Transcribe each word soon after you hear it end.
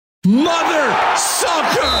Mother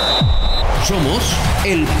Soccer. Somos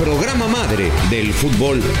el programa madre del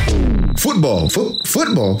fútbol. Football?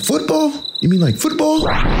 You mean like football?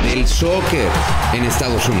 Del soccer en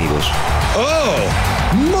Estados Unidos. Oh,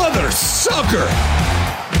 Mother Soccer.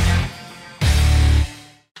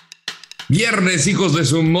 Viernes, hijos de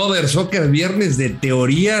su Mother Soccer, viernes de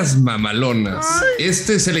teorías mamalonas.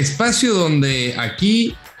 Este es el espacio donde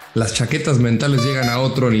aquí las chaquetas mentales llegan a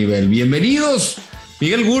otro nivel. Bienvenidos,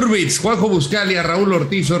 Miguel Gurbitz, Juanjo Buscalia, Raúl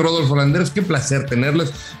Ortiz, Rodolfo Landeros. Qué placer tenerles.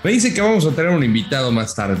 Me dice que vamos a tener un invitado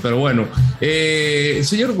más tarde, pero bueno.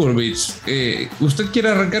 Señor Gurbitz, ¿usted quiere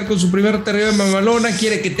arrancar con su primera teoría mamalona?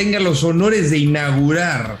 ¿Quiere que tenga los honores de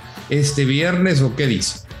inaugurar este viernes o qué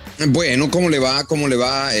dice? Bueno, ¿cómo le va,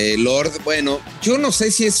 Lord? Bueno, yo no sé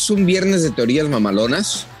si es un viernes de teorías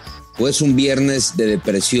mamalonas o es un viernes de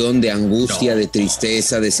depresión, de angustia, de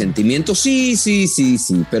tristeza, de sentimientos. Sí.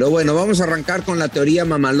 Pero bueno, vamos a arrancar con la teoría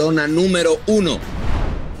mamalona número 1.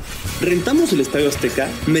 Rentamos el Estadio Azteca,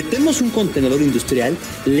 metemos un contenedor industrial,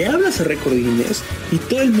 le hablas a Récord Guinness y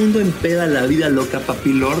todo el mundo empeda la vida loca,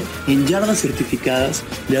 papi Lord, en yardas certificadas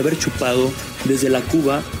de haber chupado desde la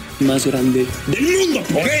Cuba más grande del mundo.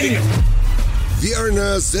 Okay.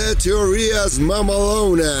 Viernes de teorías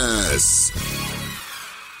mamalonas.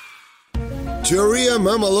 Teoría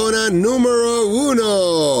mamalona número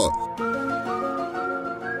 1.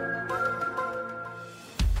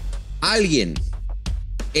 Alguien,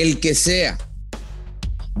 el que sea,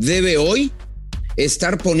 debe hoy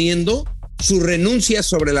estar poniendo su renuncia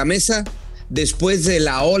sobre la mesa después de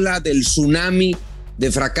la ola del tsunami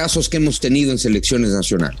de fracasos que hemos tenido en selecciones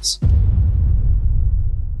nacionales.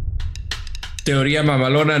 Teoría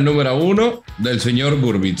mamalona número 1 del señor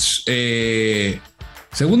Gurbitz.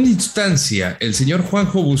 Segunda instancia, el señor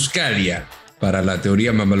Juanjo Buscalia para la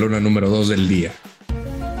teoría mamalona número 2 del día.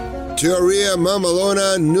 Teoría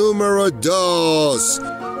mamalona número 2.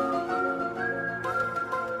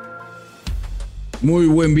 Muy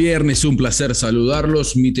buen viernes, un placer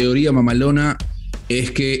saludarlos. Mi teoría mamalona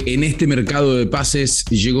es que en este mercado de pases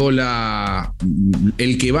llegó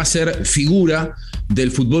el que va a ser figura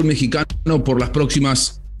del fútbol mexicano por las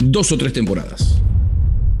próximas 2 o 3 temporadas.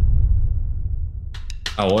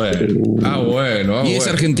 Bueno. Y es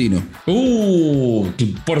argentino.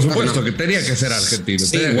 Por supuesto que tenía que ser argentino.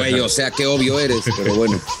 Sí, güey, o sea, qué obvio eres, pero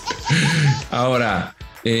bueno. Ahora,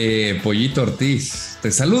 Pollito Ortiz,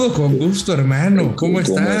 te saludo con gusto, hermano. ¿Cómo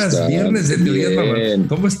estás? Viernes de teorías mamalonas.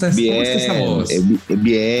 ¿Cómo estás? Bien, ¿Cómo está esa voz?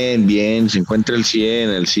 Bien. Se encuentra el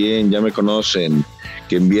 100, ya me conocen.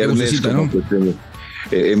 Que en viernes como ¿no?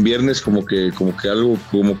 En viernes como que algo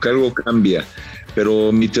cambia.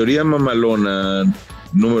 Pero mi teoría mamalona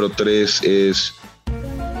número 3 es...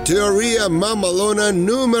 Teoría mamalona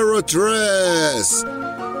número 3.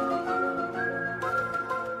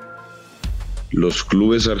 Los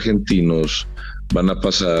clubes argentinos van a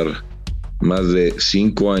pasar más de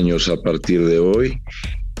 5 años a partir de hoy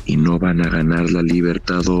y no van a ganar la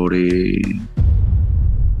Libertadores.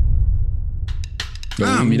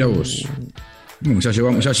 Mira vos. Ya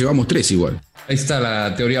llevamos 3 igual. Ahí está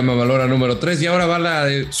la teoría mamalona número 3 y ahora va la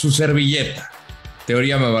de su servilleta.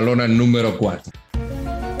 Teoría mamalona número 4.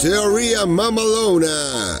 Teoría mamalona.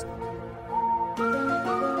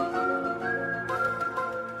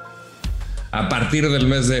 A partir del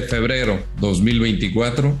mes de febrero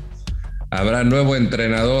 2024 habrá nuevo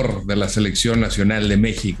entrenador de la Selección Nacional de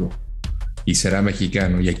México y será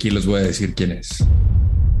mexicano. Y aquí les voy a decir quién es.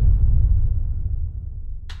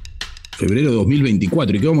 Febrero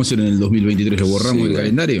 2024. ¿Y qué vamos a hacer en el 2023? ¿Lo borramos del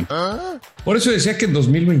calendario? Por eso decía que en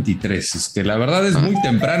 2023. La verdad es muy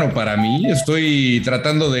temprano para mí. Estoy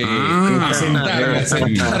tratando de asentarme.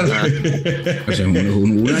 O sea,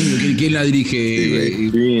 un año. ¿Quién la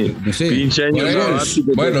dirige? Sí, no sé. Pinche año.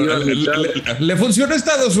 Bueno, le funcionó a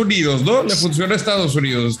Estados Unidos, ¿no? Le funcionó a Estados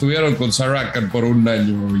Unidos. Estuvieron con Saracan por un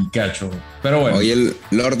año y cacho. Pero bueno. Oye,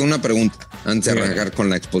 Lord, una pregunta antes de arrancar con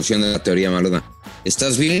la exposición de la teoría malona.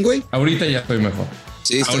 ¿Estás bien, güey? Ahorita ya estoy mejor.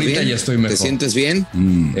 Sí, ¿estás ahorita bien? Ya estoy mejor. ¿Te sientes bien?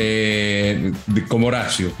 Como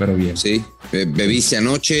Horacio, pero bien. Sí. ¿Bebiste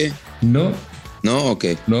anoche? No. No, ok.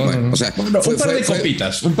 No, bueno, no. O sea, un par de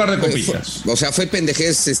copitas. O sea, fue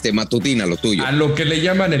pendejez matutina lo tuyo. A lo que le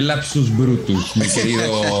llaman el lapsus brutus, mi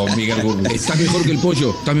querido Miguel Burgos. Está mejor que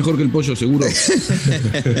el pollo, seguro. Un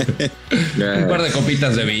par de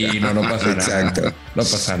copitas de vino, no pasa Exacto. nada. No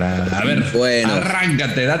pasa nada. A ver, bueno,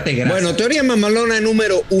 arráncate, date gracias. Bueno, teoría mamalona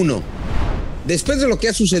número 1. Después de lo que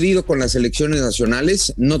ha sucedido con las selecciones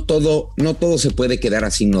nacionales, no todo se puede quedar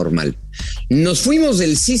así normal. Nos fuimos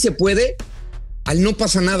del sí se puede al no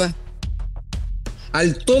pasa nada.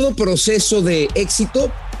 Al todo proceso de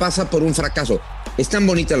éxito pasa por un fracaso. están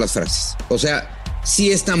bonitas las frases. O sea,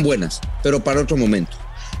 sí están buenas, pero para otro momento.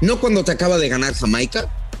 No cuando te acaba de ganar Jamaica,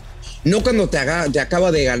 no cuando te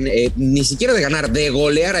acaba de ganar, ni siquiera de ganar, de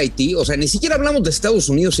golear a Haití. O sea, ni siquiera hablamos de Estados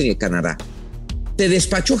Unidos ni de Canadá. Te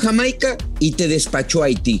despachó Jamaica y te despachó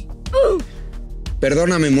Haití.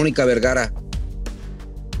 Perdóname, Mónica Vergara.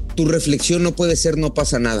 Tu reflexión no puede ser no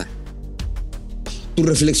pasa nada. Tu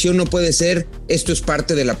reflexión no puede ser esto es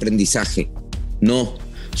parte del aprendizaje. No,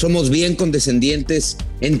 somos bien condescendientes,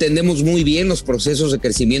 entendemos muy bien los procesos de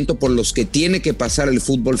crecimiento por los que tiene que pasar el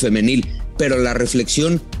fútbol femenil, pero la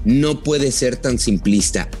reflexión no puede ser tan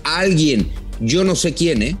simplista. Alguien, yo no sé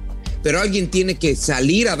quién, pero alguien tiene que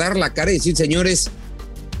salir a dar la cara y decir, señores,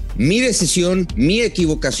 mi decisión, mi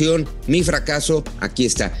equivocación, mi fracaso, aquí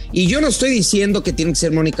está. Y yo no estoy diciendo que tiene que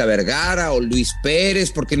ser Mónica Vergara o Luis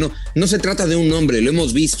Pérez, porque no se trata de un nombre, lo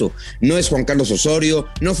hemos visto. No es Juan Carlos Osorio,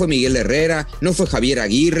 no fue Miguel Herrera, no fue Javier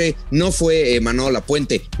Aguirre, no fue Manuel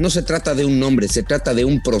Lapuente. No se trata de un nombre, se trata de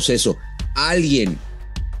un proceso. Alguien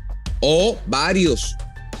o varios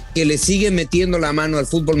que le siguen metiendo la mano al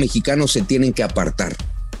fútbol mexicano se tienen que apartar.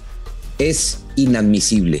 Es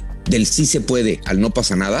inadmisible. Del sí se puede al no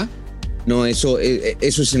pasa nada, no, eso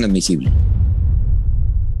es inadmisible.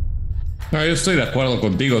 No, yo estoy de acuerdo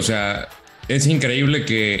contigo, o sea, es increíble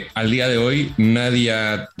que al día de hoy nadie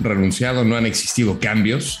ha renunciado, no han existido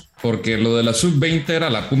cambios, porque lo de la sub-20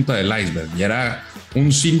 era la punta del iceberg y era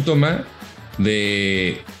un síntoma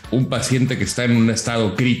de un paciente que está en un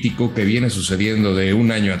estado crítico que viene sucediendo de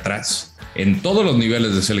un año atrás en todos los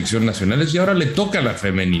niveles de selección nacionales y ahora le toca a la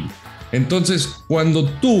femenil. Entonces, cuando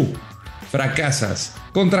tú fracasas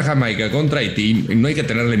contra Jamaica, contra Haití, no hay que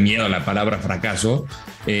tenerle miedo a la palabra fracaso,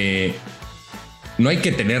 no hay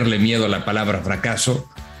que tenerle miedo a la palabra fracaso.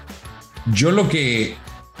 Yo lo que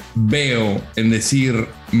veo en decir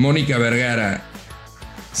Mónica Vergara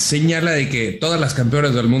señala de que todas las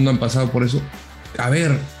campeonas del mundo han pasado por eso. A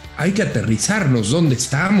ver, hay que aterrizarnos dónde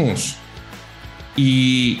estamos.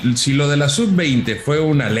 Y si lo de la sub-20 fue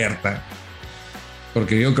una alerta,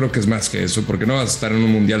 porque yo creo que es más que eso, porque no vas a estar en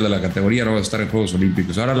un mundial de la categoría, no vas a estar en Juegos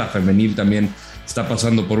Olímpicos. Ahora la femenil también está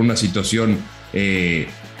pasando por una situación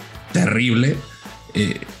terrible.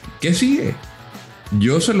 ¿Qué sigue?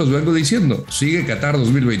 Yo se los vengo diciendo, sigue Qatar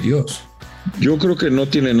 2022. Yo creo que no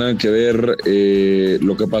tiene nada que ver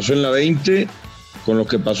lo que pasó en la 20 con lo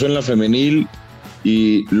que pasó en la femenil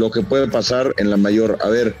y lo que puede pasar en la mayor. A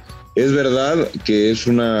ver, es verdad que es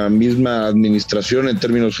una misma administración en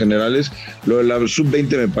términos generales. Lo de la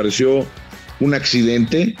sub-20 me pareció un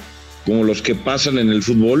accidente, como los que pasan en el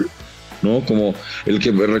fútbol, ¿no? Como el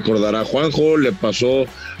que recordará Juanjo, le pasó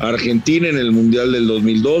a Argentina en el Mundial del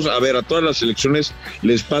 2002. A ver, a todas las selecciones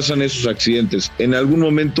les pasan esos accidentes en algún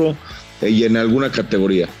momento y en alguna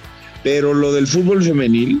categoría. Pero lo del fútbol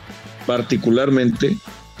femenil, particularmente,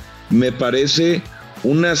 me parece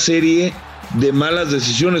una serie de malas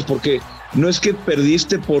decisiones, porque no es que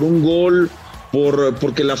perdiste por un gol,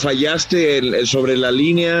 porque la fallaste sobre la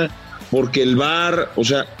línea, porque el VAR, o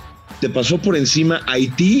sea, te pasó por encima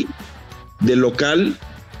Haití de local,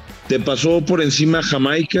 te pasó por encima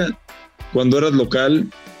Jamaica cuando eras local,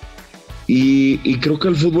 y creo que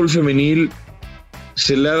al fútbol femenil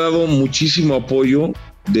se le ha dado muchísimo apoyo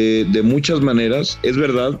de muchas maneras. Es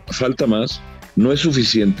verdad, falta más, no es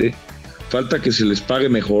suficiente, falta que se les pague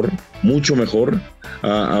mejor, mucho mejor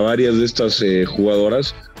a varias de estas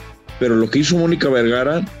jugadoras, pero lo que hizo Mónica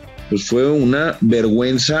Vergara pues fue una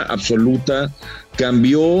vergüenza absoluta.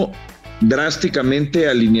 Cambió drásticamente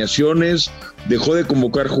alineaciones, dejó de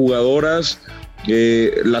convocar jugadoras,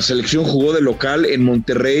 la selección jugó de local en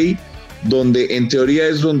Monterrey, donde en teoría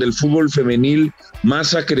es donde el fútbol femenil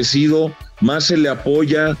más ha crecido, más se le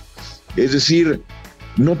apoya. Es decir,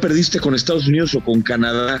 no perdiste con Estados Unidos o con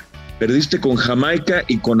Canadá, perdiste con Jamaica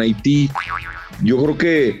y con Haití. Yo creo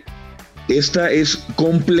que esta es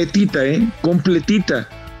completita, completita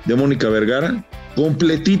de Mónica Vergara,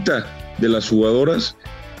 completita de las jugadoras.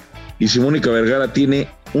 Y si Mónica Vergara tiene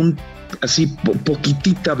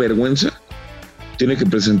poquitita vergüenza, tiene que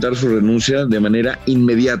presentar su renuncia de manera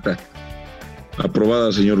inmediata.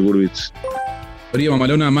 Aprobada, señor Gurbitz. Teoría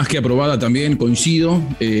mamalona más que aprobada también, coincido.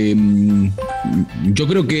 Yo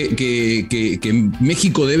creo que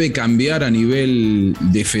México debe cambiar a nivel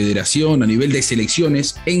de federación, a nivel de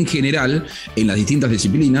selecciones en general, en las distintas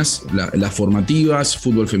disciplinas, las formativas,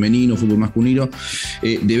 fútbol femenino, fútbol masculino,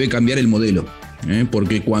 debe cambiar el modelo.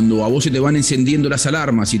 Porque cuando a vos se te van encendiendo las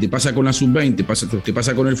alarmas y te pasa con la sub-20, te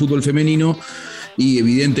pasa con el fútbol femenino, y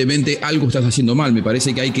evidentemente algo estás haciendo mal. Me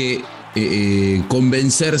parece que hay que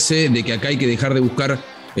convencerse de que acá hay que dejar de buscar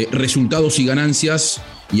resultados y ganancias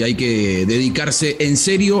y hay que dedicarse en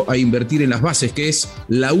serio a invertir en las bases, que es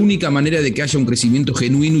la única manera de que haya un crecimiento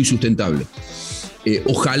genuino y sustentable.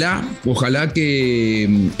 Ojalá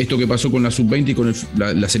que esto que pasó con la sub-20 y con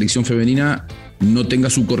la selección femenina no tenga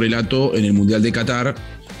su correlato en el Mundial de Qatar.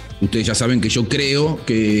 Ustedes ya saben que yo creo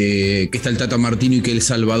que está el Tata Martino y que El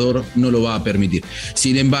Salvador no lo va a permitir.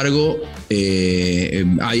 Sin embargo,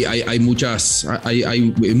 hay muchas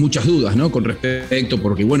dudas, ¿no? Con respecto,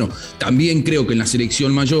 porque bueno, también creo que en la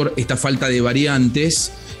selección mayor esta falta de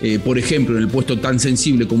variantes, por ejemplo, en el puesto tan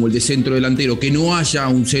sensible como el de centro delantero, que no haya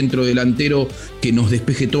un centro delantero que nos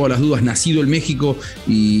despeje todas las dudas, nacido en México,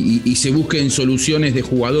 y se busquen soluciones de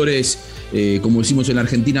jugadores, como decimos en la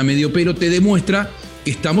Argentina, medio pero, te demuestra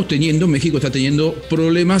que México está teniendo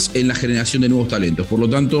problemas en la generación de nuevos talentos. Por lo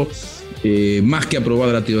tanto, más que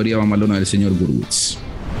aprobada la teoría mamalona del señor Gurwitz.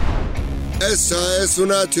 Esa es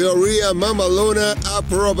una teoría mamalona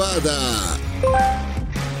aprobada.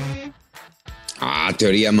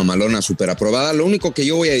 Teoría mamalona súper aprobada. Lo único que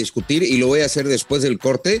yo voy a discutir, y lo voy a hacer después del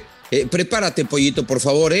corte, prepárate, pollito, por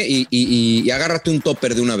favor, y agárrate un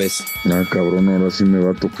topper de una vez. Cabrón, ahora sí me va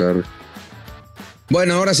a tocar.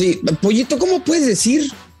 Bueno, ahora sí. Pollito, ¿cómo puedes decir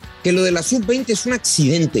que lo de la sub-20 es un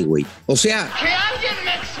accidente, güey? O sea, ¡que alguien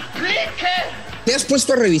me explique! ¿Te has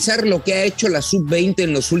puesto a revisar lo que ha hecho la sub-20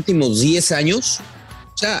 en los últimos 10 años?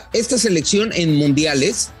 O sea, esta selección en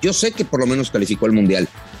mundiales, yo sé que por lo menos calificó al mundial,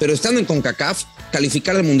 pero estando en CONCACAF,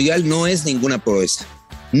 calificar al mundial no es ninguna proeza.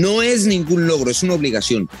 No es ningún logro, es una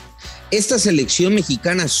obligación. Esta selección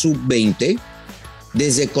mexicana sub-20...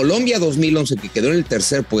 Desde Colombia 2011, que quedó en el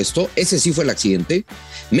tercer puesto, ese sí fue el accidente,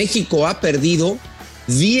 México ha perdido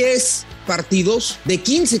 10 partidos de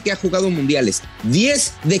 15 que ha jugado mundiales.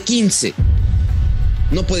 10 de 15.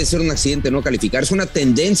 No puede ser un accidente no calificar, es una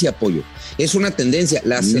tendencia, pollo. Es una tendencia.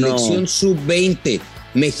 La selección sub-20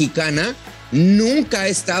 mexicana nunca ha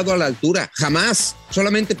estado a la altura, jamás.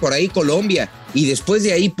 Solamente por ahí Colombia. Y después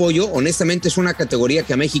de ahí, pollo, honestamente es una categoría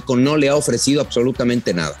que a México no le ha ofrecido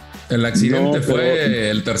absolutamente nada. El accidente fue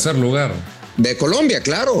el tercer lugar. De Colombia,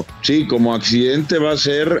 claro. Sí, como accidente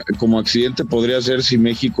podría ser si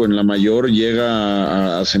México en la mayor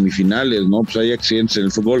llega a semifinales, ¿no? Pues hay accidentes en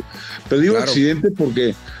el fútbol. Pero digo accidente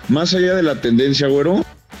porque más allá de la tendencia, güero,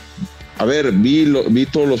 a ver, vi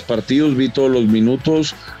todos los partidos, vi todos los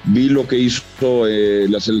minutos, vi lo que hizo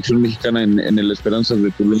la selección mexicana en el Esperanzas de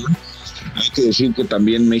Tulum. Hay que decir que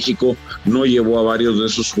también México no llevó a varios de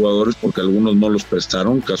esos jugadores porque algunos no los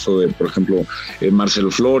prestaron, caso de, por ejemplo,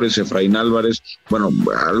 Marcelo Flores, Efraín Álvarez, bueno,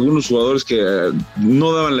 algunos jugadores que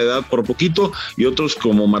no daban la edad por poquito y otros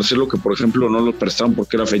como Marcelo que, por ejemplo, no los prestaron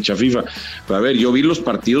porque era fecha FIFA. Pero a ver, yo vi los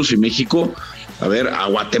partidos y México, a ver, a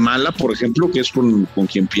Guatemala, por ejemplo, que es con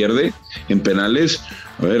quien pierde en penales,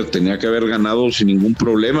 a ver, tenía que haber ganado sin ningún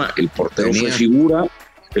problema. El portero fue figura.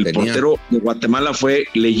 Portero de Guatemala fue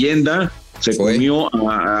leyenda, comió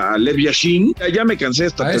a Lev Yashin. Ya me cansé de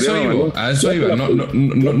esta teoría. A eso iba.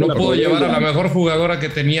 No puedo llevar a la mejor jugadora que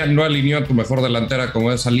tenía, no alineó a tu mejor delantera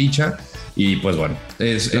como es Licha. Y pues bueno,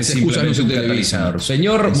 es simplemente un catalizador.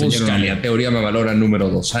 Señor Muscalia, teoría mamalona número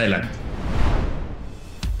 2. Adelante.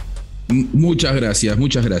 Muchas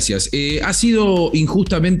gracias. Ha sido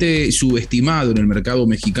injustamente subestimado en el mercado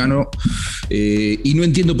mexicano y no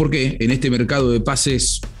entiendo por qué en este mercado de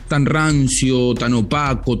pases tan rancio, tan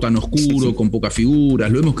opaco, tan oscuro, con pocas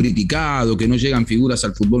figuras. Lo hemos criticado, que no llegan figuras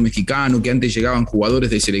al fútbol mexicano, que antes llegaban jugadores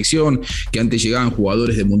de selección, que antes llegaban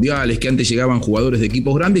jugadores de mundiales, que antes llegaban jugadores de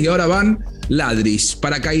equipos grandes y ahora van ladris,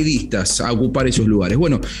 paracaidistas a ocupar esos lugares.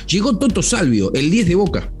 Bueno, llegó Toto Salvio, el 10 de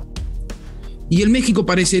Boca. Y el México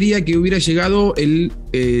parecería que hubiera llegado el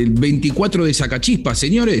 24 de Sacachispas.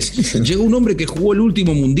 Señores, llegó un hombre que jugó el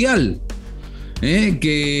último mundial,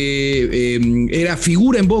 que era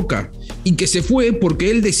figura en Boca y que se fue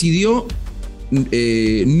porque él decidió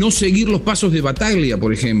no seguir los pasos de Bataglia,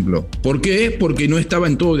 por ejemplo. ¿Por qué? Porque no estaba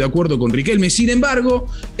en todo de acuerdo con Riquelme. Sin embargo,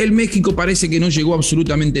 el México parece que no llegó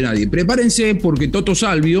absolutamente nadie. Prepárense porque Toto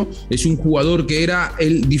Salvio es un jugador que era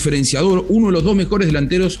el diferenciador, uno de los dos mejores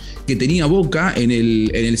delanteros que tenía Boca en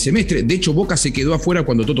el semestre. De hecho, Boca se quedó afuera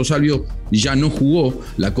cuando Toto Salvio ya no jugó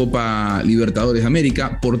la Copa Libertadores de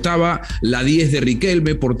América. Portaba la 10 de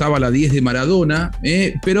Riquelme, portaba la 10 de Maradona,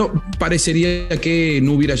 pero parecería que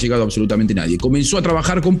no hubiera llegado absolutamente nadie. Comenzó a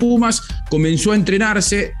trabajar con Pumas, comenzó a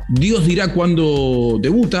entrenarse, Dios dirá cuándo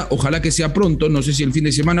debuta, ojalá que sea pronto, no sé si el fin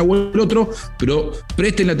de semana o el otro, pero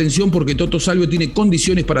presten la atención porque Toto Salvio tiene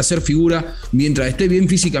condiciones para ser figura mientras esté bien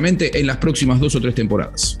físicamente en las próximas 2 o 3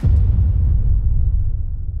 temporadas.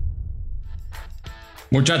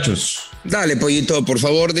 Muchachos. Dale, pollito, por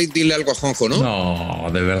favor, dile algo a Juanjo, ¿no?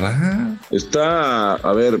 No, de verdad. Está,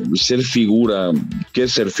 a ver, ser figura. ¿Qué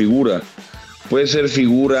es ser figura? Puede ser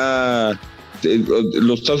figura.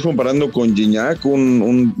 ¿Lo estás comparando con Gignac,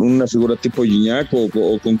 una figura tipo Gignac,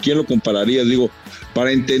 o con quién lo compararías? Digo,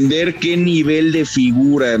 para entender qué nivel de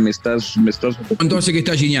figura me estás. ¿Cuánto hace que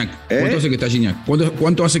está Gignac? ¿Cuánto hace que está Gignac?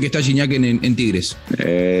 ¿Cuánto hace que está Gignac en Tigres?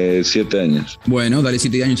 7 años. Bueno, dale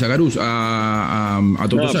 7 años a Garuz, a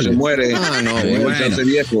Toto Salvio. Se muere. Bueno. Se hace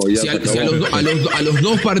viejo. Si a los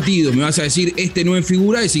 2 partidos me vas a decir este no es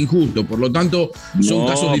figura, es injusto. Por lo tanto, son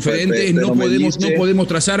casos diferentes. No podemos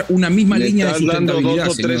trazar una misma línea de sustentabilidad.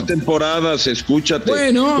 Estás dando 2 o 3 temporadas, escúchate.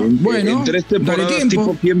 Bueno. En 3 temporadas,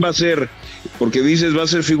 tipo, ¿quién va a ser? Porque dices va a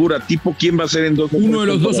ser figura, tipo, ¿quién va a ser en 2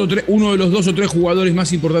 o 3 uno de los 2 o 3 jugadores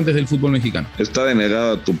más importantes del fútbol mexicano. Está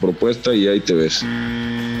denegada tu propuesta y ahí te ves.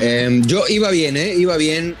 Yo iba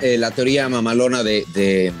bien la teoría mamalona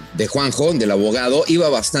de Juanjo, del abogado, iba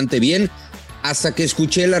bastante bien hasta que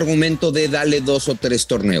escuché el argumento de dale 2 o 3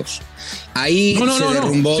 torneos. Ahí se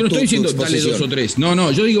derrumbó yo no estoy diciendo dale 2 o 3.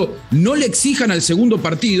 No, yo digo, no le exijan al segundo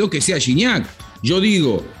partido que sea Gignac. Yo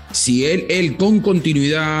digo, si él con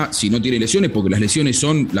continuidad, si no tiene lesiones, porque las lesiones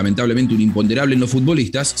son lamentablemente un imponderable en los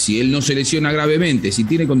futbolistas, si él no se lesiona gravemente, si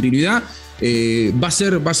tiene continuidad, va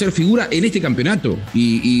a ser figura en este campeonato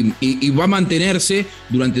y va a mantenerse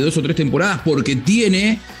durante 2 o 3 temporadas porque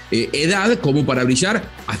tiene edad como para brillar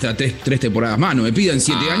hasta 3 temporadas más. No me pidan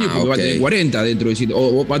 7 años porque va a tener 40 dentro de 7,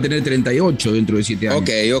 o va a tener 38 dentro de 7 años.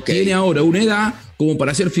 Tiene ahora una edad como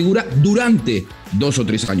para ser figura durante 2 o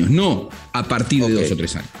 3 años, no a partir de 2 o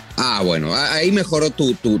 3 años. Bueno, ahí mejoró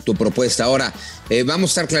tu propuesta. Ahora, vamos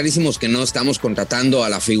a estar clarísimos que no estamos contratando a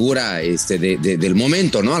la figura del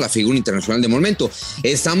momento, ¿no? A la figura internacional del momento.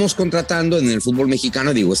 Estamos contratando en el fútbol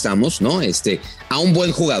mexicano, ¿no? A un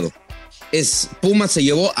buen jugador. Pumas se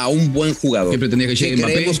llevó a un buen jugador. ¿Qué pretendía que llegue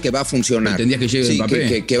Mbappé? Creemos que va a funcionar. ¿Pretendías que llegue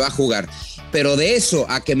Mbappé? Que va a jugar. Pero de eso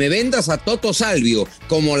a que me vendas a Toto Salvio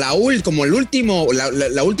como la última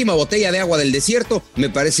botella de agua del desierto, me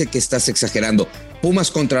parece que estás exagerando.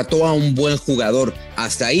 Pumas contrató a un buen jugador,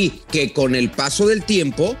 hasta ahí, que con el paso del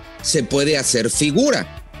tiempo se puede hacer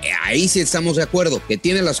figura. Ahí sí estamos de acuerdo, que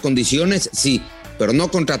tiene las condiciones, sí, pero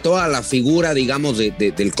no contrató a la figura, digamos,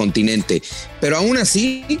 del continente. Pero aún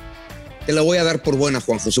así, te la voy a dar por buena,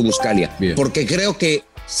 Juan José Buscalia, porque creo que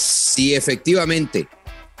si efectivamente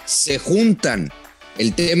se juntan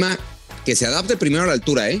el tema, que se adapte primero a la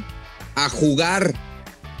altura, a jugar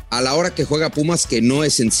a la hora que juega Pumas, que no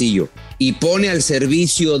es sencillo, y pone al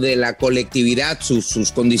servicio de la colectividad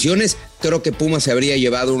sus condiciones, creo que Pumas se habría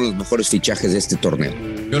llevado uno de los mejores fichajes de este torneo.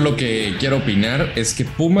 Yo lo que quiero opinar es que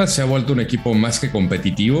Pumas se ha vuelto un equipo más que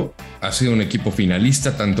competitivo, ha sido un equipo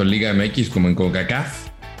finalista tanto en Liga MX como en CONCACAF,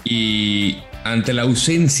 y ante la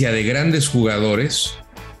ausencia de grandes jugadores,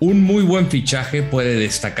 un muy buen fichaje puede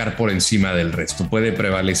destacar por encima del resto, puede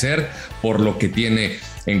prevalecer por lo que tiene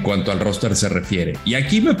en cuanto al roster se refiere. Y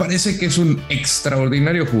aquí me parece que es un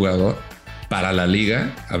extraordinario jugador para la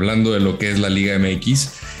liga, hablando de lo que es la Liga MX,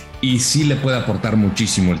 y sí le puede aportar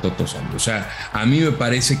muchísimo el Toto Salvio. O sea, a mí me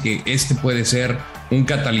parece que puede ser un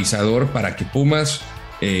catalizador para que Pumas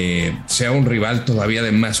sea un rival todavía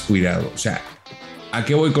de más cuidado. O sea, ¿a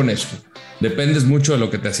qué voy con esto? Dependes mucho de lo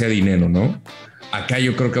que te hacía dinero, ¿no? Acá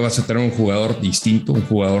yo creo que vas a tener un jugador distinto, un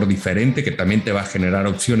jugador diferente que también te va a generar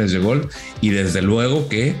opciones de gol y desde luego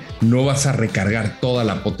que no vas a recargar toda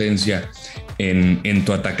la potencia en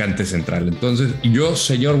tu atacante central. Entonces yo,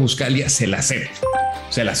 señor Buscalia, se la acepto.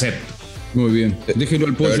 Muy bien. Déjenlo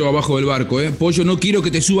al Pollo abajo del barco, ¿eh? Pollo, no quiero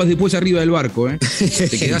que te subas después arriba del barco, ¿eh?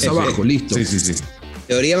 Te quedás abajo, listo. Sí.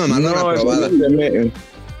 Teoría mamalona aprobada.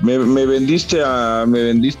 Me vendiste a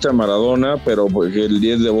Maradona, pero el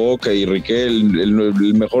 10 de Boca y Riquel,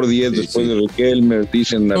 el mejor 10 después de Riquel, me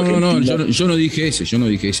dicen Argentina. No, yo no dije ese.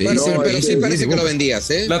 Bueno, pero sí parece que lo vendías,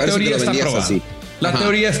 ¿eh? La teoría está aprobada. La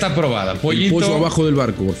teoría está aprobada. Pollito, el pollo abajo del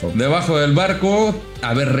barco, por favor. Debajo del barco,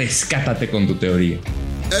 a ver, rescátate con tu teoría.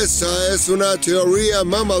 Esa es una teoría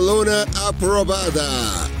mamalona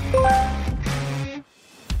aprobada.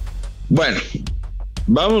 Bueno,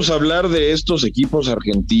 vamos a hablar de estos equipos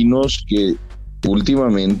argentinos que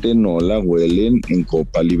últimamente no la huelen en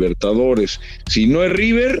Copa Libertadores. Si no es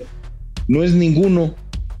River, no es ninguno.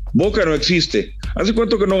 Boca no existe. ¿Hace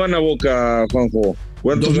cuánto que no gana Boca, Juanjo?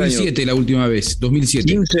 ¿Cuántos 2007 años? La última vez,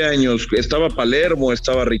 2007. 15 años. Estaba Palermo,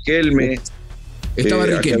 estaba Riquelme. Estaba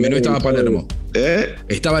Riquelme, no estaba Palermo.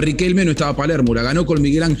 Estaba Riquelme, no estaba Palermo. La ganó con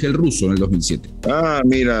Miguel Ángel Russo en el 2007.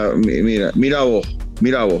 Mira vos.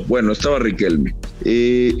 Bueno, estaba Riquelme.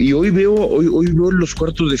 Y hoy veo los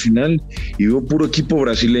cuartos de final y veo puro equipo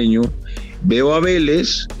brasileño. Veo a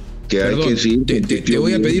Vélez, Perdón, te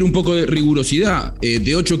voy a pedir un poco de rigurosidad.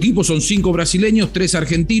 De 8 equipos son 5 brasileños, 3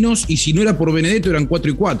 argentinos, y si no era por Benedetto eran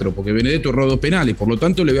 4 y 4, porque Benedetto erró 2 penales. Por lo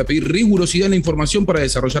tanto, le voy a pedir rigurosidad en la información para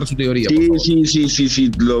desarrollar su teoría.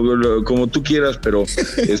 Sí, como tú quieras, pero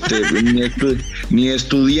ni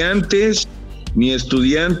estudiantes,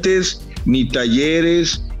 ni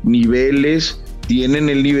Talleres, ni Vélez tienen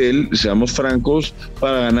el nivel, seamos francos,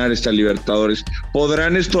 para ganar esta Libertadores.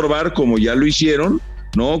 Podrán estorbar como ya lo hicieron,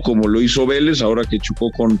 ¿no? Como lo hizo Vélez ahora que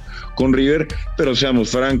chocó con River, pero seamos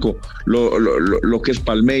francos, lo que es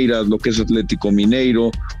Palmeiras, lo que es Atlético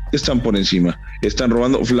Mineiro, están por encima. Están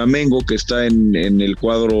robando. Flamengo, que está en el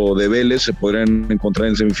cuadro de Vélez, se podrían encontrar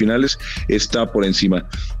en semifinales, está por encima.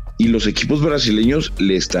 Y los equipos brasileños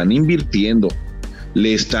le están invirtiendo,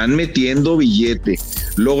 le están metiendo billete,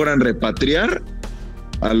 logran repatriar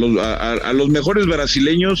a los mejores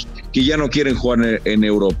brasileños que ya no quieren jugar en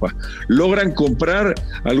Europa, logran comprar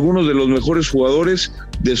algunos de los mejores jugadores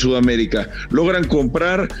de Sudamérica, logran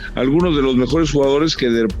comprar algunos de los mejores jugadores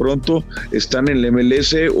que de pronto están en la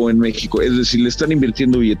MLS o en México, es decir, le están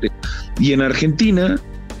invirtiendo billete. Y en Argentina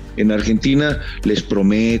les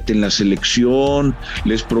prometen la selección,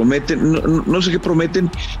 les prometen, no sé qué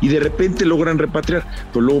prometen, y de repente logran repatriar,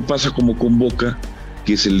 pero luego pasa como con Boca,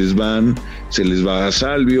 que se les va a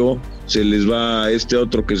Salvio, se les va a este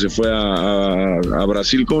otro que se fue a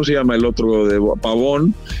Brasil, ¿cómo se llama el otro de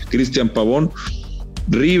Pavón? Cristian Pavón.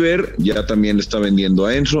 River ya también está vendiendo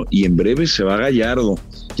a Enzo, y en breve se va a Gallardo,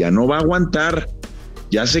 ya no va a aguantar,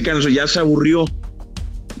 ya se cansó, ya se aburrió,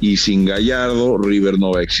 y sin Gallardo River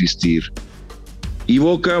no va a existir. Y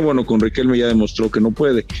Boca, bueno, con Riquelme ya demostró que no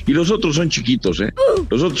puede. Y los otros son chiquitos,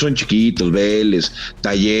 Los otros son chiquitos, Vélez,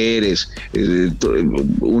 Talleres,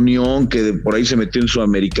 Unión, que por ahí se metió en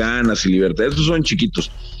Sudamericanas y Libertad. Estos son chiquitos.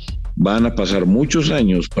 Van a pasar muchos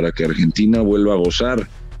años para que Argentina vuelva a gozar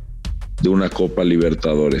de una Copa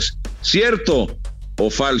Libertadores. ¿Cierto o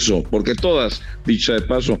falso? Porque todas, dicha de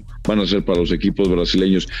paso, van a ser para los equipos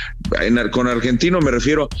brasileños. Con argentino me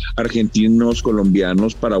refiero a argentinos,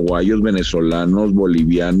 colombianos, paraguayos, venezolanos,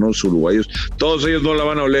 bolivianos, uruguayos. Todos ellos no la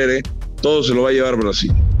van a oler, Todo se lo va a llevar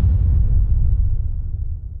Brasil.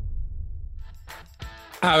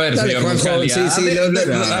 A ver, dale, señor Juanjo, sí,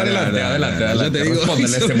 adelante. Ya te digo,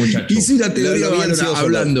 Respóndele a este muchacho. hice una teoría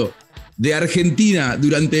hablando de Argentina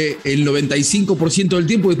durante el 95% del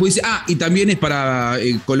tiempo, y después dice, y también es para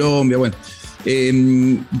Colombia, bueno.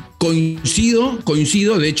 Coincido,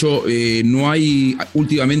 de hecho no hay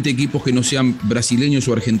últimamente equipos que no sean brasileños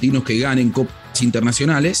o argentinos que ganen copas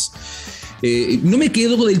internacionales. No me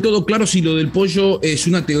quedó del todo claro si lo del pollo es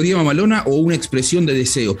una teoría mamalona o una expresión de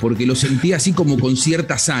deseos, porque lo sentí así como con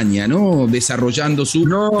cierta hazaña, ¿no? Desarrollando su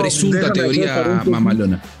presunta teoría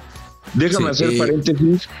mamalona. Déjame hacer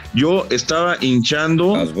paréntesis. Yo estaba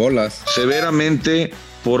hinchando las bolas severamente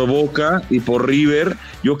por Boca y por River.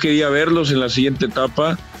 Yo quería verlos en la siguiente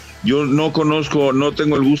etapa. Yo no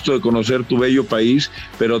tengo el gusto de conocer tu bello país,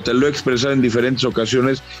 pero te lo he expresado en diferentes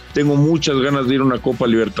ocasiones. Tengo muchas ganas de ir a una Copa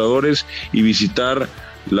Libertadores y visitar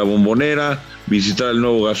la Bombonera, visitar el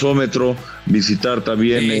nuevo gasómetro, visitar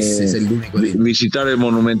también visitar el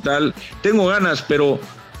Monumental. Tengo ganas, pero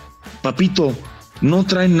papito, no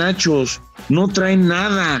traen nachos, no traen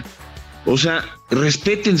nada. O sea,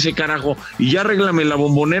 respétense, carajo, y ya arréglame la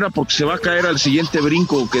Bombonera porque se va a caer al siguiente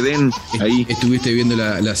brinco que den ahí. Estuviste viendo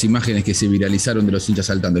las imágenes que se viralizaron de los hinchas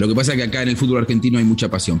saltando. Lo que pasa es que acá en el fútbol argentino hay mucha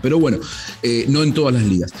pasión, pero bueno, no en todas las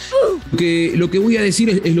ligas. Lo que voy a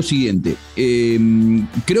decir es lo siguiente.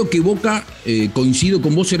 Creo que Boca, coincido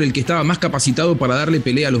con vos, era el que estaba más capacitado para darle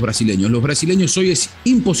pelea a los brasileños. Los brasileños hoy es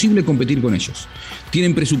imposible competir con ellos.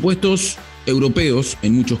 Tienen presupuestos europeos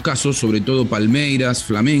en muchos casos, sobre todo Palmeiras,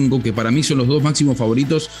 Flamengo, que para mí son los dos máximos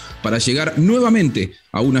favoritos para llegar nuevamente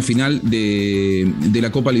a una final de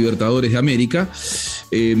la Copa Libertadores de América.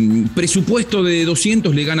 Presupuesto de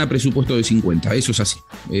 200 le gana presupuesto de 50, eso es así.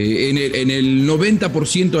 En el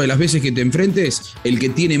 90% de las veces que te enfrentes, el que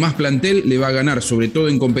tiene más plantel le va a ganar, sobre todo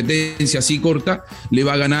en competencia así corta, le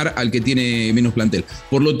va a ganar al que tiene menos plantel.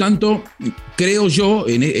 Por lo tanto, creo yo,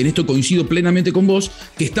 en esto coincido plenamente con vos,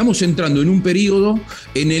 que estamos entrando en un periodo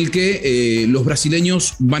en el que los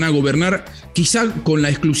brasileños van a gobernar quizá con la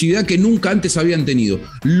exclusividad que nunca antes habían tenido.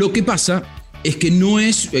 Lo que pasa es que no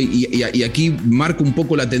es, y aquí marca un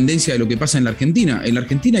poco la tendencia de lo que pasa en la Argentina. En la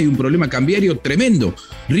Argentina hay un problema cambiario tremendo.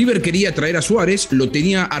 River quería traer a Suárez, lo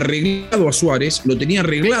tenía arreglado a Suárez, lo tenía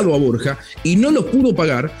arreglado a Borja, y no lo pudo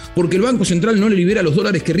pagar porque el Banco Central no le libera los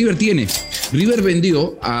dólares que River tiene. River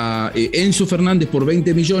vendió a Enzo Fernández por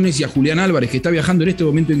 20 millones y a Julián Álvarez, que está viajando en este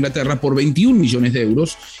momento a Inglaterra, por 21 millones de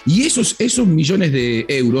euros, y esos millones de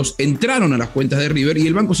euros entraron a las cuentas de River y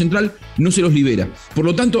el Banco Central no se los libera. Por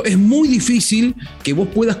lo tanto, es muy difícil que vos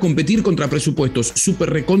puedas competir contra presupuestos súper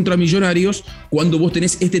recontra millonarios cuando vos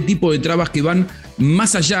tenés este tipo de trabas que van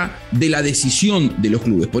más allá de la decisión de los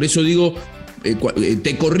clubes. Por eso digo,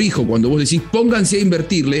 te corrijo cuando vos decís pónganse a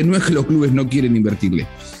invertirle, no es que los clubes no quieren invertirle.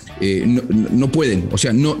 No pueden, o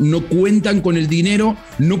sea, no cuentan con el dinero,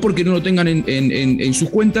 no porque no lo tengan en sus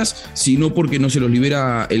cuentas, sino porque no se los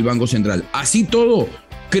libera el Banco Central. Así todo,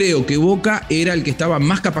 creo que Boca era el que estaba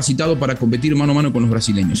más capacitado para competir mano a mano con los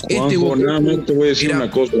brasileños. Juanjo, nada más te voy a decir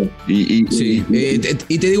una cosa. Sí,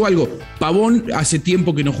 y te digo algo, Pavón hace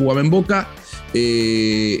tiempo que no jugaba en Boca.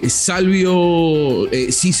 Salvio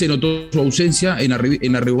sí se notó su ausencia en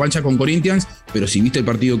la revancha con Corinthians, pero si viste el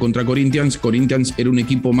partido contra Corinthians era un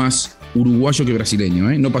equipo más uruguayo que brasileño,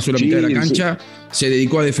 ¿eh? No pasó la mitad de la cancha, se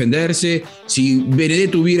dedicó a defenderse. Si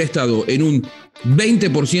Benedetto hubiera estado en un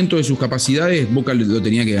 20% de sus capacidades, Boca lo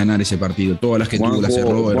tenía que ganar ese partido. Todas las que tuvo las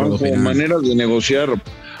cerró, erró dos penales.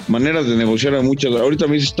 Maneras de negociar a muchas. Ahorita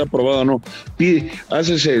me dice si está aprobado o no. Pides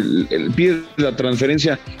la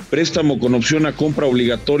transferencia, préstamo con opción a compra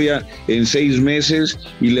obligatoria en 6 meses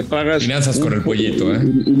y le pagas. Finanzas con el pollito, ¿eh?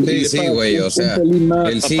 Sí, güey, o sea,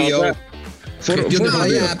 el CEO.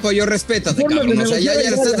 Pollo, respétate, cabrón. O sea, ya le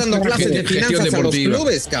estás dando clases de finanzas a los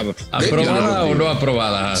clubes, cabrón. ¿Aprobada o no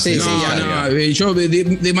aprobada? Sí, yo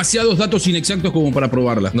demasiados datos inexactos como para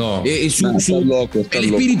aprobarla. No. El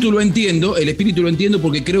espíritu lo entiendo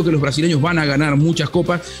porque creo que los brasileños van a ganar muchas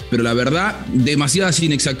copas, pero la verdad, demasiadas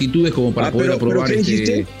inexactitudes como para poder aprobar. ¿Pero qué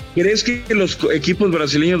dijiste? ¿Crees que los equipos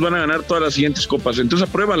brasileños van a ganar todas las siguientes copas? Entonces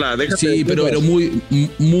apruébala, déjate. Sí, pero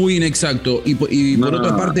muy inexacto. Y por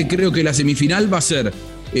otra parte, creo que la semifinal va a ser,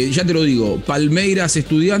 ya te lo digo, Palmeiras,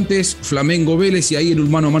 Estudiantes, Flamengo, Vélez, y ahí en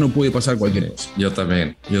un mano a mano puede pasar cualquier cosa. Yo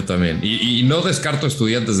también. Y no descarto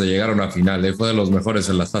Estudiantes de llegar a una final, fue de los mejores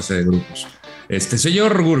en la fase de grupos.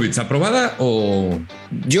 Señor Gurbitz, ¿aprobada o...?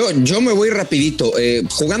 Yo me voy rapidito.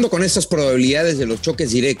 Jugando con estas probabilidades de los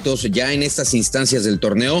choques directos ya en estas instancias del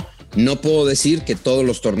torneo, no puedo decir que todos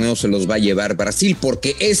los torneos se los va a llevar Brasil,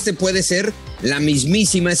 porque este puede ser la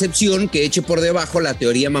mismísima excepción que eche por debajo la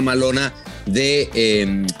teoría mamalona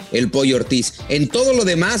de el Pollo Ortiz. En todo lo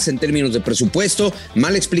demás, en términos de presupuesto,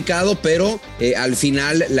 mal explicado, pero al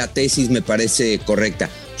final la tesis me parece correcta.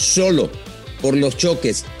 Solo por los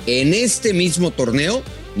choques en este mismo torneo,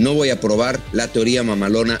 no voy a probar la teoría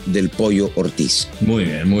mamalona del Pollo Ortiz. Muy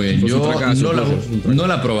bien. Yo no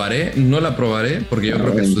la probaré, porque yo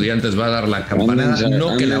creo que Estudiantes va a dar la campanada,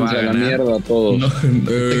 no que la va a ganar. La mierda a todos. No,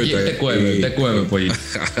 te cueve, Pollito.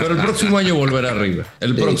 Pero el próximo año volverá arriba.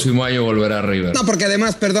 No, porque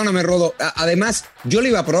además, perdóname, Rodo, además yo le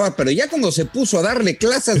iba a probar, pero ya cuando se puso a darle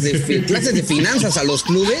clases de finanzas a los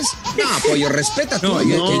clubes, no, Pollo, respeta tú.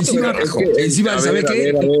 Encima, ¿sabes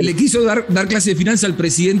qué? Le quiso dar clases de finanzas al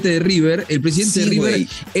presidente de River. El presidente de River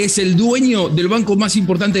es el dueño del banco más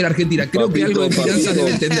importante de la Argentina. Creo que algo de finanzas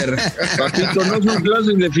debe entender. Papito, no son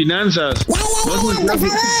clases de finanzas. Por favor,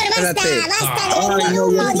 basta de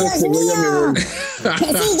humo, Dios mío. Sí,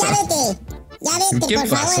 ya vete, ¿Qué por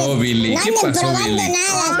pasó, favor. Billy? No anden probando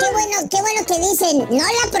nada. Qué bueno que dicen, no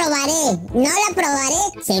la probaré.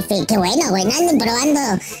 Sí, qué bueno, güey. No anden probando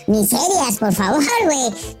miserias, por favor,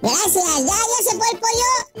 güey. Gracias. ¿Ya se fue el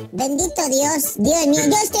pollo? Bendito Dios mío.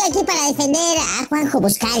 Yo estoy aquí para defender a Juanjo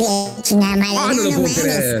Buscalia, chingada madre. No lo puedo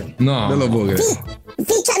creer. No lo puedo creer.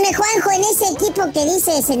 Fíchame, Juanjo, en ese equipo que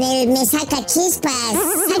dices, en el Me Saca Chispas.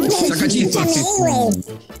 Fíchame ahí, güey.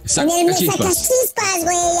 En el Me Saca Chispas,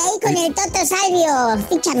 güey. Ahí con el Toto Salvio.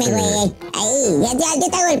 Fíchame, güey. Ahí, ya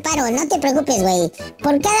te hago el paro. No te preocupes, güey.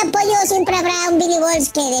 Por cada pollo siempre habrá un Billy Balls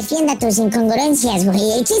que defienda tus incongruencias,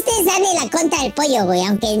 güey. El chiste es darle la contra al pollo, güey,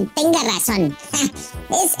 aunque tenga razón.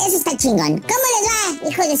 Eso está chingón. ¿Cómo les va,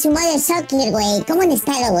 hijo de su mother soccer, güey? ¿Cómo han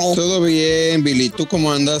estado, güey? Todo bien, Billy. ¿Tú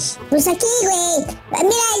cómo andas? Pues aquí, güey. Mira,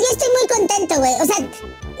 yo estoy muy contento, güey. O sea,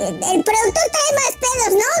 el productor trae más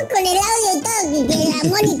pedos, ¿no? Con el audio y todo, que la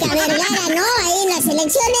Mónica Vergara, ¿no? Ahí en las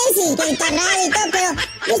elecciones y que el carrado y todo, pero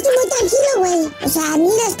yo estoy muy tranquilo, güey. O sea, a mí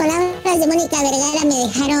las palabras de Mónica Vergara me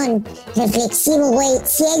dejaron reflexivo, güey.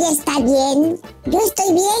 Si ella está bien, yo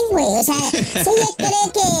estoy bien, güey. O sea, si ella cree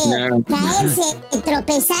que caerse,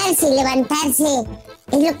 tropezarse y levantarse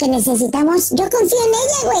es lo que necesitamos. Yo confío en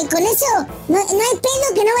ella, güey. Con eso no hay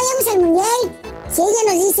pedo que no vayamos al mundial. Si ella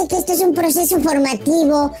nos dice que esto es un proceso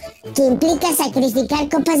formativo que implica sacrificar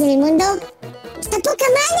copas del mundo, está poca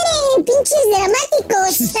madre, pinches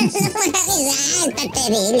dramáticos. Está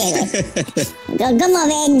terrible, güey. ¿Cómo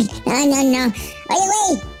ven? No. Oye,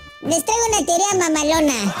 güey, les traigo una teoría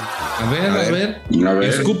mamalona. A ver.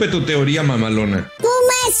 Escupe tu teoría mamalona.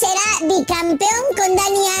 Pumas será bicampeón con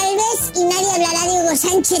Dani Alves y nadie hablará de Hugo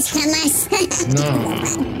Sánchez jamás. No.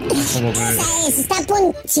 ¿Cómo crees?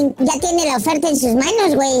 Ya tiene la oferta en sus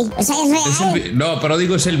manos, güey. O sea, es real. No, pero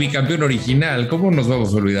digo, es el bicampeón original. ¿Cómo nos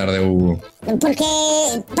vamos a olvidar de Hugo? Porque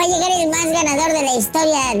va a llegar el más ganador de la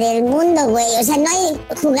historia del mundo, güey. O sea, no hay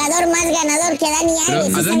jugador más ganador que Dani Alves.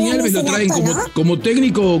 Pero a Dani Alves lo traen como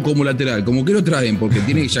técnico o como lateral. ¿Cómo que lo traen? Porque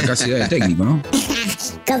tiene ya casi edad de técnico, ¿no?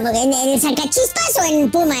 ¿Como en el sacachispas o en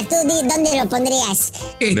Pumas? ¿Tú dónde lo pondrías?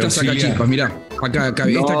 Esta sacachispas, mirá. Acá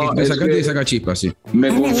No, esta que está sacando de sacachispas, sí. Me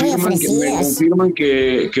confirman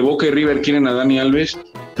que Boca y River quieren a Dani Alves,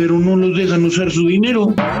 pero no los dejan usar su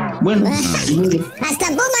dinero. Bueno. Hasta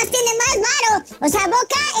Pumas tiene más varo. O sea,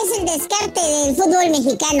 Boca es el descarte del fútbol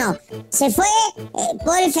mexicano. Se fue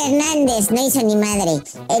Paul Fernández, no hizo ni madre.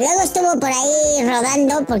 Luego estuvo por ahí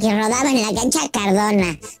rodando, porque rodaba en la cancha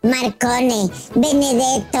Cardona, Marcone,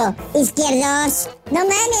 Benedetto, Izquierdos. No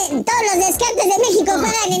mames, todos los descartes de México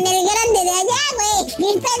juegan en el grande de allá, güey.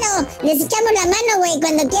 Ni pedo. Les echamos la mano, güey,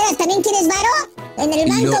 cuando quieras. ¿También quieres varo? En el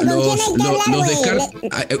banco, ¿con quién hay que hablar,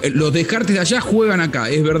 güey? Los descartes de allá juegan acá,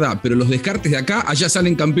 es verdad, pero los descartes de acá, allá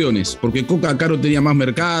salen campeones, porque Coca acá no tenía más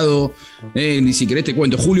mercado, ni siquiera te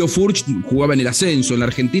cuento. Julio Furch jugaba en el ascenso en la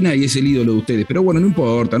Argentina y es el ídolo de ustedes, pero bueno, no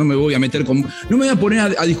importa, no me voy a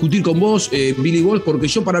poner a discutir con vos, Billy Wolf, porque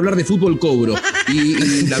yo para hablar de fútbol cobro,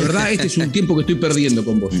 y la verdad este es un tiempo que estoy perdiendo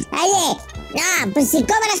con vos. Oye, no, pues si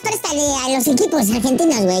cobras, préstale a los equipos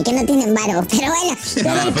argentinos, güey, que no tienen varo, pero bueno.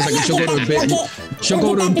 No, pasa que yo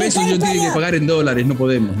cobro en pesos y yo tengo que pagar en dólares, no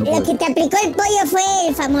podemos. Lo que te aplicó el pollo fue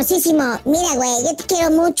el famosísimo, mira, güey, yo te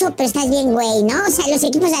quiero mucho, pero estás bien, güey, ¿no? O sea, los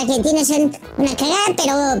equipos argentinos son una cagada,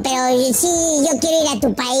 pero sí, yo quiero ir a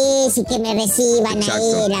tu país y que me reciban.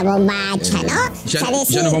 Exacto. Ahí la bombacha, ¿no? Ya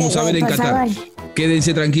nos vamos a ver en Qatar. Favor.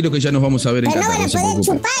 Quédense tranquilos que ya nos vamos a ver en Qatar. Pero no van a poder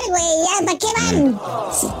chupar, güey, ya, ¿para qué van?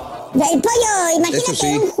 El pollo, imagínate sí.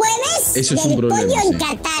 Un jueves eso es del un problema, pollo en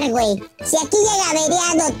Qatar, güey. Si aquí llega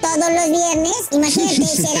averiado todos los viernes, imagínate,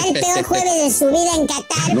 será el peor jueves de su vida en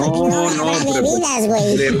Qatar, porque no habrá bebidas,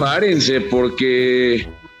 güey. Prepárense, porque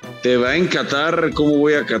te va a encatar. ¿Cómo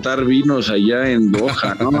voy a catar vinos allá en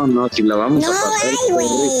Doha? No, si la vamos a pasar. No hay, güey.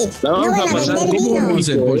 La vamos a pasar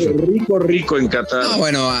rico en Qatar. No,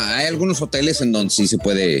 bueno, hay algunos hoteles en donde sí se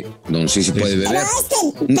puede, beber. Pero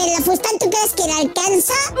Pelafustán, ¿tú crees que le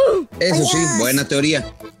alcanza? Eso sí, buena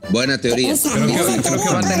teoría. Creo que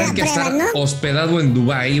va a tener que estar hospedado en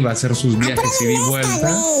Dubái, va a hacer sus viajes ida y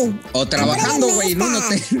vuelta. O trabajando, güey, en un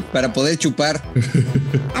hotel para poder chupar.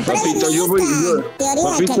 Papito, yo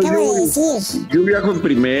viajo en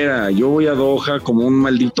primera, yo voy a Doha como un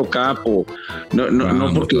maldito capo.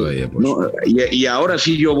 No porque todavía, y ahora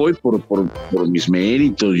sí yo voy por mis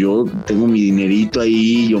méritos. Yo tengo mi dinerito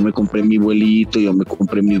ahí, yo me compré mi vuelito, yo me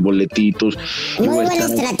compré mis boletitos. Muy buena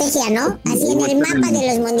estrategia, ¿no? Así en el mapa de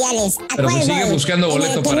los mundiales. Pero se sigue buscando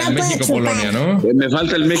boleto para el México-Polonia, ¿no? Me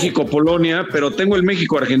falta el México-Polonia, pero tengo el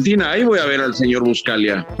México-Argentina. Ahí voy a ver al señor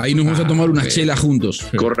Buscalia. Ahí nos vamos a tomar una chela juntos.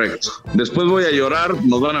 Correcto. Después voy a llorar,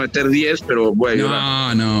 nos van a meter 10, pero voy a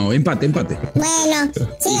llorar. No, empate. Bueno,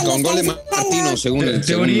 sí, y con gol de Martino, según el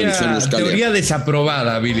teoría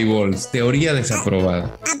desaprobada, Billy Balls. Teoría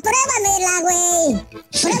desaprobada. Apruébamela, güey.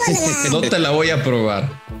 Pruébamela. No te la voy a probar.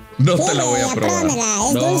 No te la voy a probar.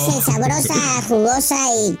 Es dulce, sabrosa, jugosa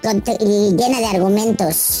y llena de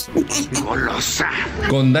argumentos. Golosa.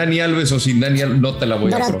 Con Dani Alves o sin Dani Alves, no te la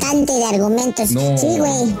voy a probar. Brotante de argumentos. No. Sí,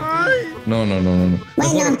 güey. No. Bueno,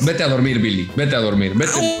 mejor vete a dormir, Billy. Vete a dormir.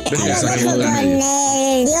 Vete a con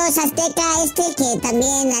el dios azteca que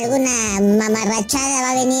también alguna mamarrachada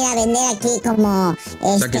va a venir a vender aquí como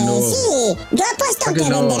sí, yo apuesto que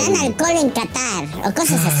venderán alcohol en Qatar o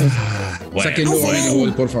cosas así.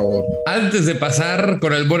 Sáquenlo, por favor. Antes de pasar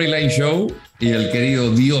con el Bonnie Line Show y el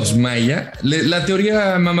querido Dios Maya, la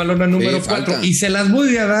teoría mamalona número 4, y se las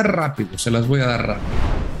voy a dar rápido.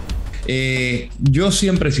 Yo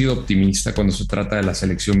siempre he sido optimista cuando se trata de la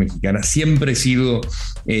selección mexicana. Siempre he sido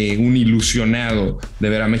un ilusionado de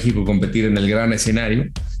ver a México competir en el gran escenario.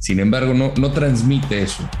 Sin embargo, no transmite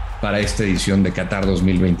eso para esta edición de Qatar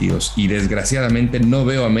 2022. Y desgraciadamente no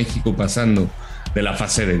veo a México pasando de la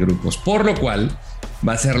fase de grupos. Por lo cual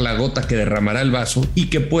va a ser la gota que derramará el vaso y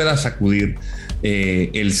que pueda sacudir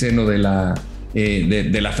el seno de la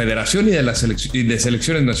de la federación y de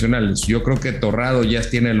selecciones nacionales. Yo creo que Torrado ya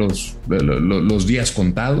tiene los días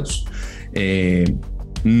contados.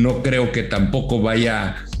 No creo que tampoco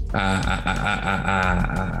vaya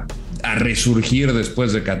a resurgir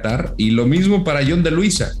después de Qatar. Y lo mismo para John de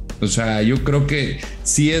Luisa. O sea, yo creo que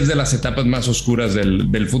sí es de las etapas más oscuras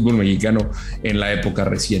del fútbol mexicano en la época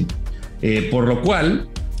reciente. Por lo cual,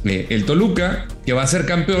 el Toluca, que va a ser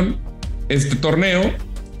campeón este torneo,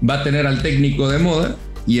 va a tener al técnico de moda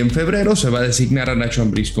y en febrero se va a designar a Nacho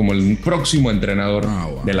Ambriz como el próximo entrenador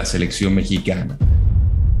de la selección mexicana.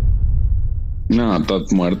 No,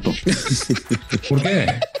 estás muerto. ¿Por qué?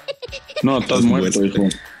 No, estás muerto, hijo.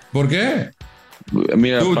 ¿Por qué?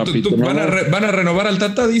 Mira, papi, ¿van a renovar al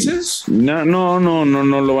Tata, dices? No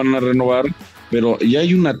lo van a renovar, pero ya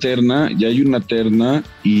hay una terna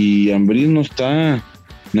y Ambriz no está,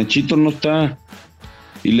 Nachito no está.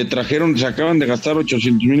 Y se acaban de gastar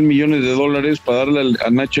 800 millones de dólares para darle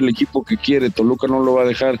a Nacho el equipo que quiere. Toluca no lo va a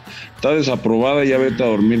dejar. Está desaprobada, ya vete a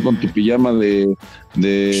dormir con tu pijama de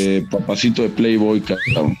papacito de Playboy,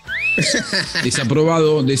 cabrón.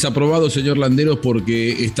 Desaprobado, señor Landeros,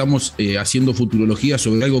 porque estamos haciendo futurología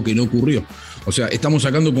sobre algo que no ocurrió. O sea, estamos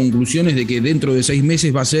sacando conclusiones de que dentro de 6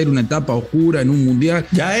 meses va a ser una etapa oscura en un mundial.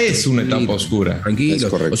 Ya es una etapa oscura. Tranquilo.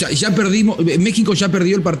 O sea, ya perdimos. México ya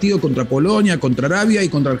perdió el partido contra Polonia, contra Arabia y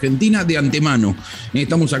contra Argentina de antemano.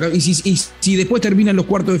 Estamos acá. Y si después terminan los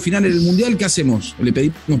cuartos de final en el mundial, ¿qué hacemos? Le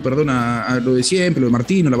pedimos perdón a lo de siempre, lo de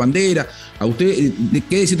Martino, la bandera. A usted,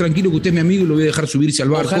 quédese tranquilo que usted es mi amigo y lo voy a dejar subirse al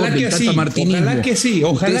barco del Tata Martinismo.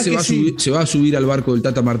 Ojalá que sí. Se va a subir al barco del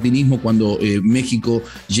Tata Martinismo cuando México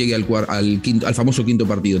llegue al famoso quinto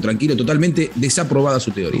partido. Tranquilo, totalmente desaprobada su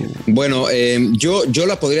teoría. Bueno, yo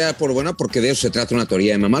la podría dar por buena porque de eso se trata una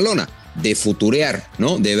teoría de mamalona, de futurear,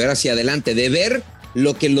 ¿no? De ver hacia adelante, de ver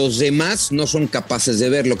lo que los demás no son capaces de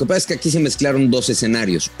ver. Lo que pasa es que aquí se mezclaron 2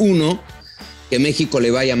 escenarios. 1, que México le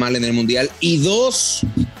vaya mal en el Mundial, y 2,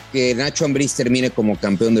 que Nacho Ambriz termine como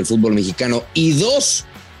campeón del fútbol mexicano, y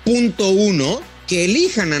 2.1, que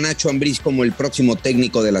elijan a Nacho Ambriz como el próximo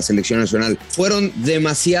técnico de la selección nacional. Fueron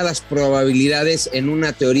demasiadas probabilidades en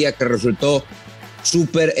una teoría que resultó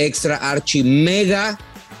súper extra archi mega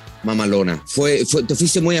mamalona. Te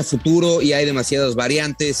fuiste muy a futuro y hay demasiadas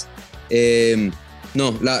variantes.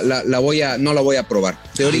 No la voy a probar.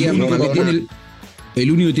 Teoría mamalona. El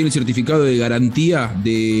único que tiene el certificado de garantía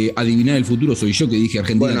de adivinar el futuro soy yo, que dije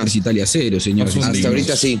Argentina 3, Italia 0, señores. Hasta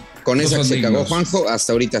ahorita sí. Con esa que se cagó Juanjo,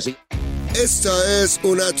 hasta ahorita sí. Esta es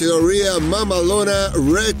una teoría mamalona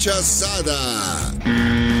rechazada.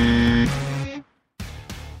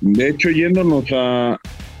 De hecho, yéndonos a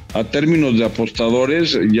términos de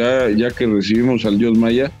apostadores, ya que recibimos al Dios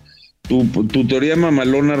Maya, tu teoría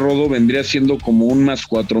mamalona, Rodo, vendría siendo como un más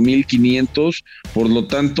 4,500, por lo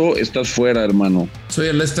tanto, estás fuera, hermano. Soy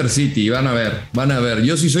el Leicester City, van a ver.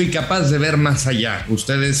 Yo sí soy capaz de ver más allá.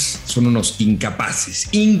 Ustedes son unos incapaces.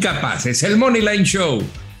 El Money Line Show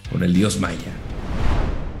con el Dios Maya.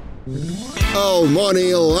 El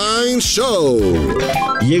Money Line Show.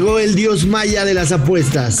 Llegó el Dios Maya de las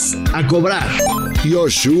apuestas a cobrar.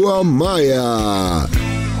 Yoshua Maya.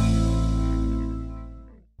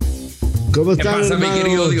 ¿Cómo ¿Qué están, pasa, hermanos? mi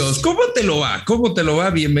querido Dios? ¿Cómo te lo va?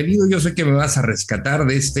 Bienvenido. Yo sé que me vas a rescatar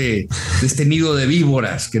de este nido de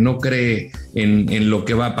víboras que no cree en lo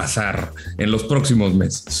que va a pasar en los próximos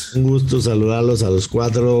meses. Un gusto saludarlos a los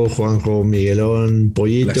 4, Juanjo, Miguelón,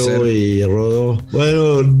 Pollito Placer. y Rodo.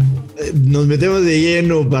 Bueno, nos metemos de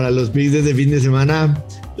lleno para los picks de este fin de semana.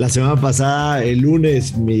 La semana pasada, el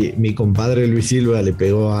lunes, mi compadre Luis Silva le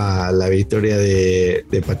pegó a la victoria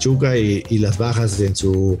de Pachuca y las bajas en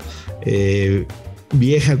su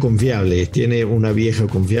vieja confiable. Tiene una vieja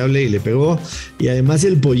confiable y le pegó. Y además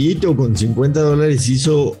el Pollito con $50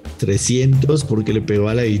 hizo 300 porque le pegó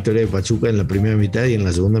a la victoria de Pachuca en la primera mitad y en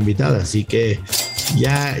la segunda mitad. Así que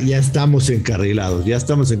ya estamos encarrilados. Ya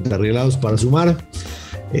estamos encarrilados para sumar.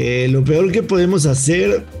 Lo peor que podemos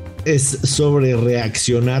hacer es sobre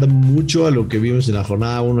reaccionar mucho a lo que vimos en la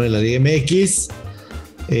jornada 1 de la Liga MX.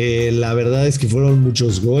 La verdad es que fueron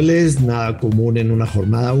muchos goles, nada común en una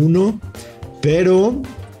jornada 1, pero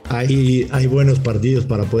hay buenos partidos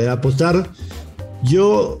para poder apostar.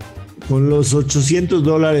 Yo, con los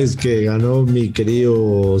 $800 que ganó mi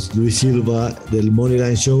querido Luis Silva del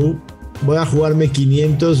Moneyline Show, voy a jugarme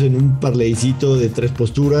 500 en un parlaycito de 3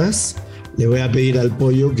 posturas. Le voy a pedir al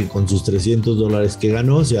Pollo que con sus $300 que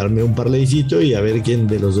ganó se arme un parlaycito y a ver quién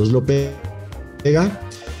de los dos lo pega.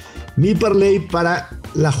 Mi parlay para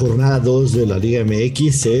la jornada 2 de la Liga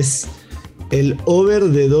MX es el over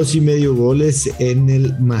de 2.5 goles en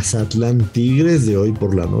el Mazatlán Tigres de hoy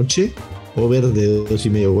por la noche. over de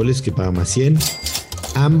 2.5 goles que paga más 100.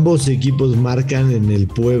 Ambos equipos marcan en el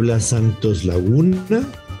Puebla Santos Laguna.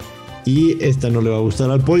 Y esta no le va a gustar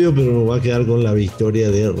al pollo, pero me voy a quedar con la victoria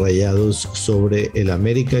de Rayados sobre el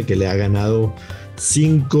América, que le ha ganado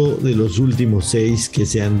 5 de los últimos 6 que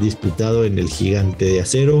se han disputado en el Gigante de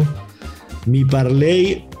Acero. Mi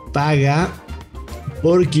parlay paga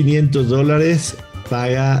por $500,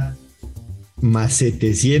 paga más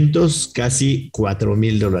 700, casi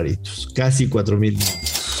 $4,000. Casi $4,000.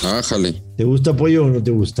 Ájale. ¿Te gusta, pollo, o no te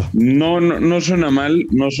gusta? No suena mal,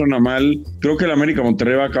 no suena mal. Creo que el América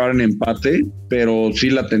Monterrey va a acabar en empate, pero sí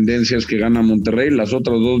la tendencia es que gana Monterrey. Las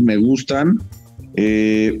otras dos me gustan.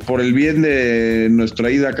 Por el bien de nuestra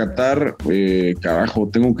ida a Qatar, carajo,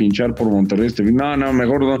 tengo que hinchar por Monterrey este fin. No,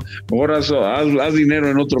 mejor no. Mejor haz dinero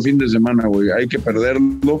en otro fin de semana, güey. Hay que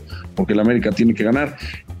perderlo porque el América tiene que ganar.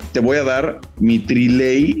 Te voy a dar mi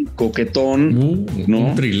triley coquetón, ¿no?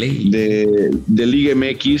 Un triley de Liga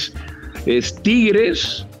MX. Es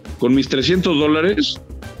Tigres con mis $300.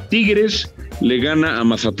 Tigres le gana a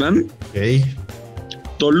Mazatlán. Ok.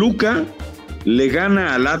 Toluca le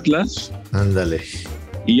gana al Atlas. Ándale.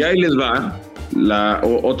 Y ahí les va la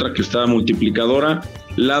otra que está multiplicadora.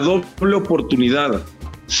 La doble oportunidad.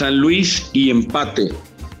 San Luis y empate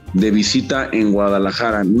de visita en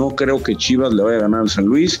Guadalajara. No creo que Chivas le vaya a ganar a San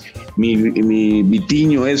Luis. Mi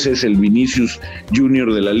vitiño ese es el Vinicius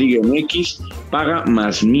Junior de la Liga MX. Paga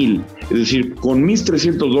más 1,000. Es decir, con mis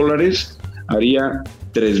 $300 haría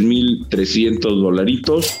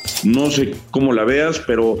 $3,300. No sé cómo la veas,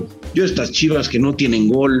 pero yo estas Chivas que no tienen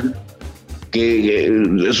gol, que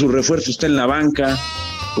su refuerzo está en la banca,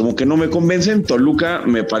 como que no me convencen. Toluca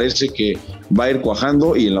me parece que va a ir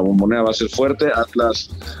cuajando y en la Bombonera va a ser fuerte. Atlas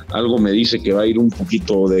algo me dice que va a ir un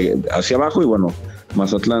poquito hacia abajo y bueno,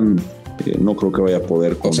 Mazatlán no creo que vaya a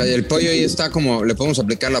poder. O sea, el pollo ahí está como, le podemos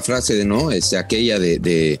aplicar la frase de, ¿no? Aquella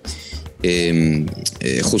de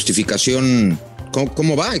justificación.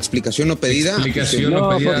 ¿Cómo va? ¿Explicación no pedida? Explicación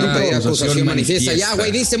no pedida. Acusación manifiesta. Ya,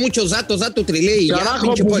 güey, diste muchos datos, da tu triley.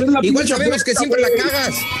 Carajo, ya, pues igual sabemos que siempre la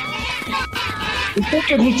cagas. Tengo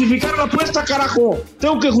que justificar la apuesta, carajo.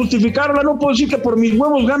 Tengo que justificarla. No puedo decir que por mis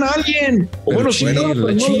huevos gana alguien. O bueno, si no,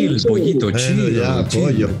 pues chill, pollito, chill. Ya,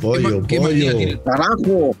 pollo.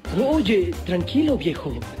 Carajo. Oye, tranquilo,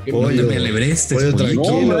 viejo. No te me alebrestes, pollo,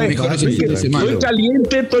 tranquilo. Estoy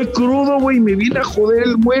caliente, estoy crudo, güey. Me viene a joder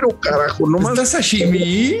el güero, carajo. ¿Estás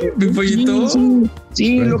sashimi, mi pollito?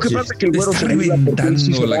 Sí, lo que pasa es que el güero está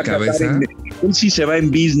reventando la cabeza. Él sí se va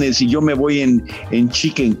en business y yo me voy en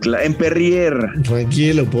Perrier.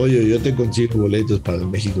 Tranquilo, pollo, yo te consigo boletos para el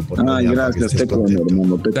México. Gracias, te con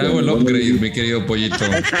hermano. Te hago el upgrade, mi querido pollito.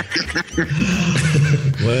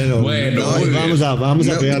 Bueno, vamos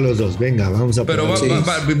a pegar los dos. Venga, vamos a pegar. Pero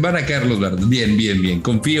van a caer los verdes. Bien.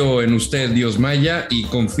 Confío en usted, Dios Maya, y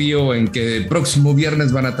confío en que el próximo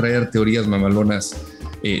viernes van a traer teorías mamalonas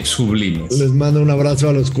sublimes. Les mando un abrazo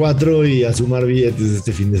a los 4 y a sumar billetes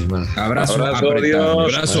este fin de semana. Abrazo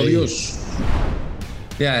Dios.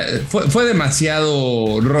 Ya, fue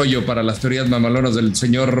demasiado rollo para las teorías mamalonas del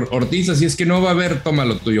señor Ortiz, así es que no va a haber, toma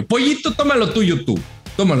lo tuyo. Pollito, toma lo tuyo tú.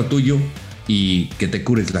 Toma lo tuyo y que te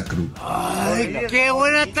cures la cruz. ¡Ay, qué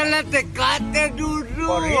buena está la Tecate, Dudu!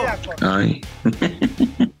 Ay.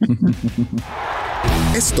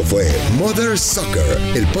 Esto fue Mother Soccer,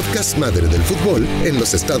 el podcast madre del fútbol en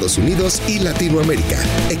los Estados Unidos y Latinoamérica,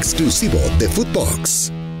 exclusivo de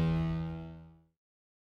Footbox.